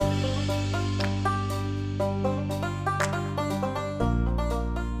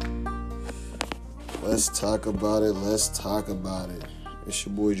Let's talk about it. Let's talk about it. It's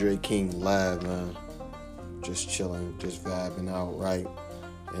your boy Dre King live, man. Just chilling, just vibing out, right?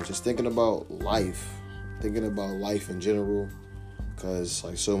 And just thinking about life in general. Because,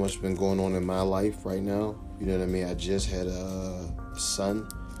 like, so much been going on in my life right now. You know what I mean? I just had a son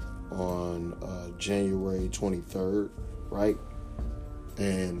on January 23rd, right?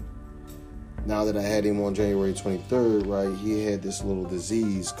 And now that I had him on January 23rd, right, he had this little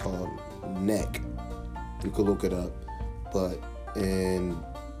disease called neck. You could look it up. But, and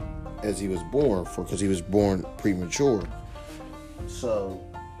as he was born, because he was born premature. So,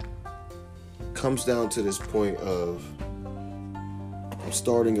 comes down to this point of I'm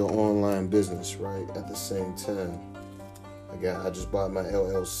starting an online business, right, at the same time. I just bought my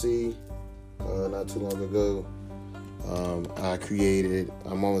LLC not too long ago.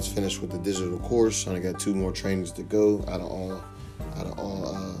 I'm almost finished with the digital course, and I got 2 more trainings to go out of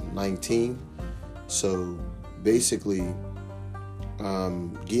all 19. So basically,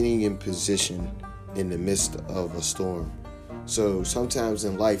 getting in position in the midst of a storm. So sometimes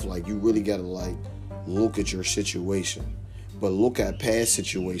in life, like, you really gotta look at your situation, but look at past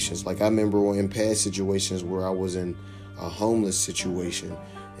situations. Like, I remember in past situations where I was in a homeless situation,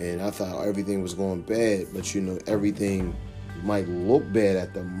 and I thought everything was going bad, but everything might look bad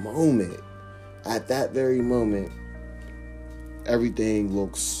at the moment. At that very moment, everything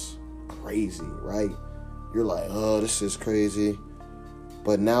looks crazy, right? You're like, oh, this is crazy.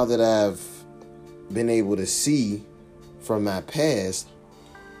 But now that I've been able to see from my past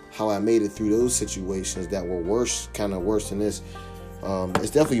how I made it through those situations that were worse than this, it's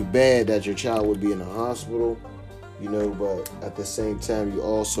definitely bad that your child would be in the hospital, but at the same time, you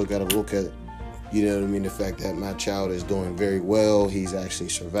also got to look at, the fact that my child is doing very well. He's actually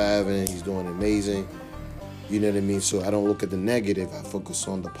surviving. He's doing amazing. So I don't look at the negative. I focus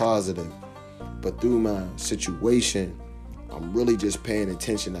on the positive. But through my situation, I'm really just paying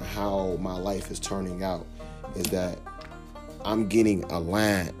attention to how my life is turning out. Is that I'm getting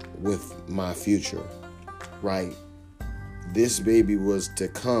aligned with my future, right? This baby was to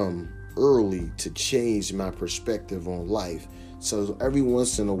come early to change my perspective on life. So every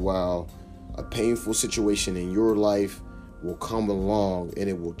once in a while, a painful situation in your life will come along and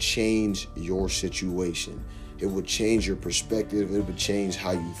it will change your situation. It will change your perspective. It will change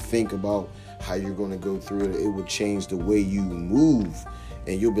how you think about how you're going to go through it. It will change the way you move.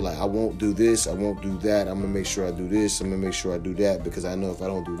 And you'll be like, I won't do this, I won't do that. I'm going to make sure I do this, I'm going to make sure I do that, because I know if I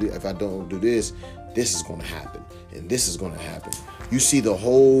don't do this, this is going to happen. And this is going to happen. You see the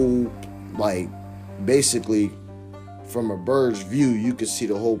whole, basically, from a bird's view, you can see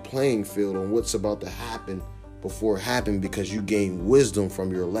the whole playing field on what's about to happen before it happened, because you gain wisdom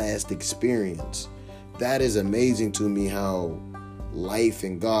from your last experience. That is amazing to me, how life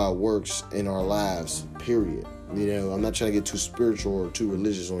and God works in our lives, period. I'm not trying to get too spiritual or too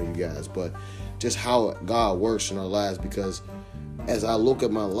religious on you guys, but just how God works in our lives, because as I look at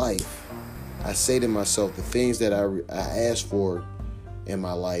my life, I say to myself, the things that I asked for in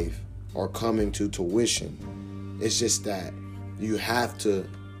my life are coming to tuition. It's just that you have to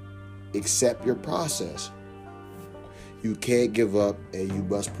accept your process. You can't give up, and you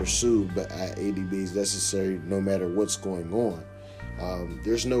must pursue, but at ADB is necessary no matter what's going on.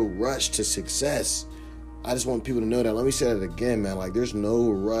 There's no rush to success. I just want people to know that. Let me say that again, man. There's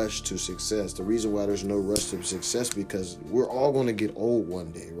no rush to success. The reason why there's no rush to success, because we're all going to get old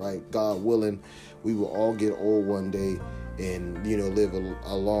one day, right? God willing, we will all get old one day and, live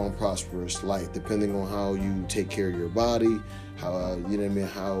a long, prosperous life, depending on how you take care of your body, how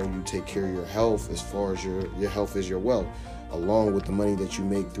you take care of your health, as far as your health is your wealth, along with the money that you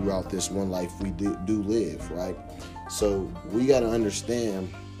make throughout this one life we do live, right? So we got to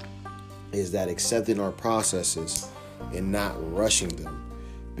understand is that accepting our processes and not rushing them.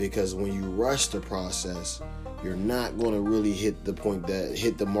 Because when you rush the process, you're not going to really hit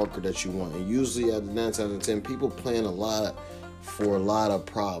the marker that you want. And usually at 9 times out of 10, people plan for a lot of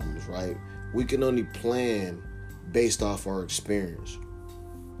problems, right? We can only plan based off our experience.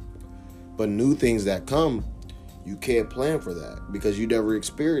 But new things that come, you can't plan for that because you never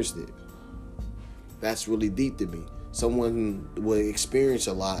experienced it. That's really deep to me. Someone will experience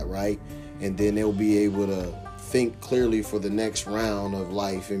a lot, right? And then they'll be able to think clearly for the next round of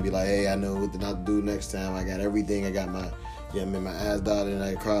life and be like, hey, I know what to do next time. I got everything. I got my eyes dotted and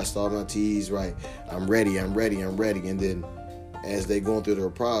I crossed all my T's, right? I'm ready. And then as they going through their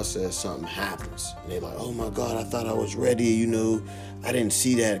process, something happens. And they're like, oh my God, I thought I was ready. I didn't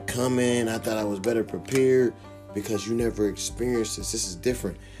see that coming. I thought I was better prepared. because you never experienced this. This is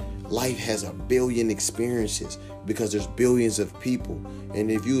different. Life has a billion experiences because there's billions of people.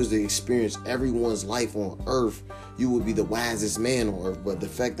 And if you was to experience everyone's life on earth, you would be the wisest man on earth. But the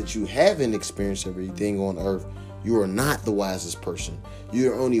fact that you haven't experienced everything on earth, you are not the wisest person.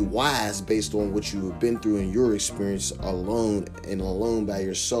 You're only wise based on what you have been through in your experience alone and alone by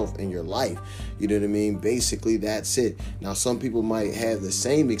yourself in your life. You know what I mean? Basically, that's it. Now, some people might have the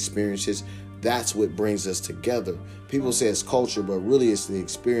same experiences. That's what brings us together. People say it's culture, but really it's the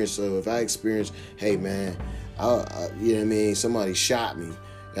experience. So if I experience, hey man, you know what I mean? Somebody shot me.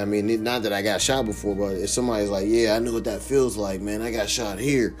 I mean, not that I got shot before, but if somebody's like, yeah, I know what that feels like, man, I got shot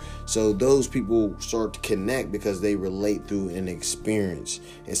here. So those people start to connect because they relate through an experience.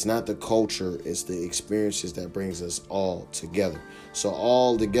 It's not the culture, it's the experiences that brings us all together. So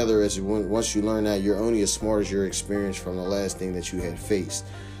all together, once you learn that, you're only as smart as your experience from the last thing that you had faced.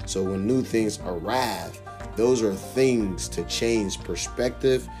 So when new things arrive, those are things to change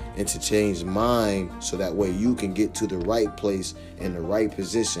perspective and to change mind, so that way you can get to the right place in the right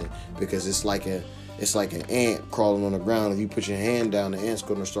position. Because it's like an ant crawling on the ground. If you put your hand down, the ant's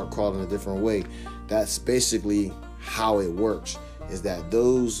going to start crawling a different way. That's basically how it works, is that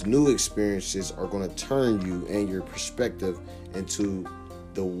those new experiences are going to turn you and your perspective into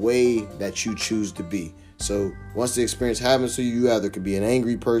the way that you choose to be. So once the experience happens to you, you either could be an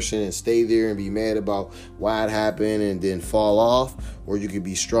angry person and stay there and be mad about why it happened and then fall off, or you could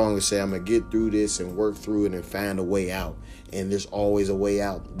be strong and say, I'm going to get through this and work through it and find a way out. And there's always a way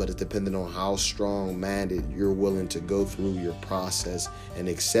out, but it's dependent on how strong-minded you're willing to go through your process and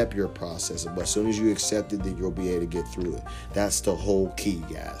accept your process. But as soon as you accept it, then you'll be able to get through it. That's the whole key,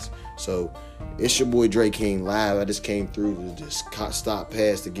 guys. So it's your boy Dre King live. I just came through to just stop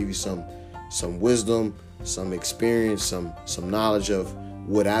past to give you some wisdom, some experience, some knowledge of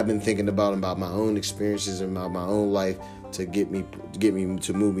what I've been thinking about my own experiences and about my own life to get me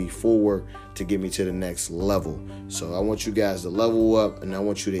to move me forward, to get me to the next level. So I want you guys to level up, and I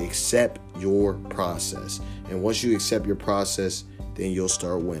want you to accept your process. And once you accept your process, then you'll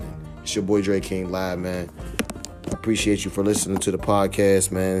start winning. It's your boy Dre King live, man. I appreciate you for listening to the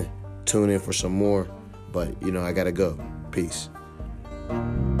podcast, man. Tune in for some more, but I gotta go. Peace.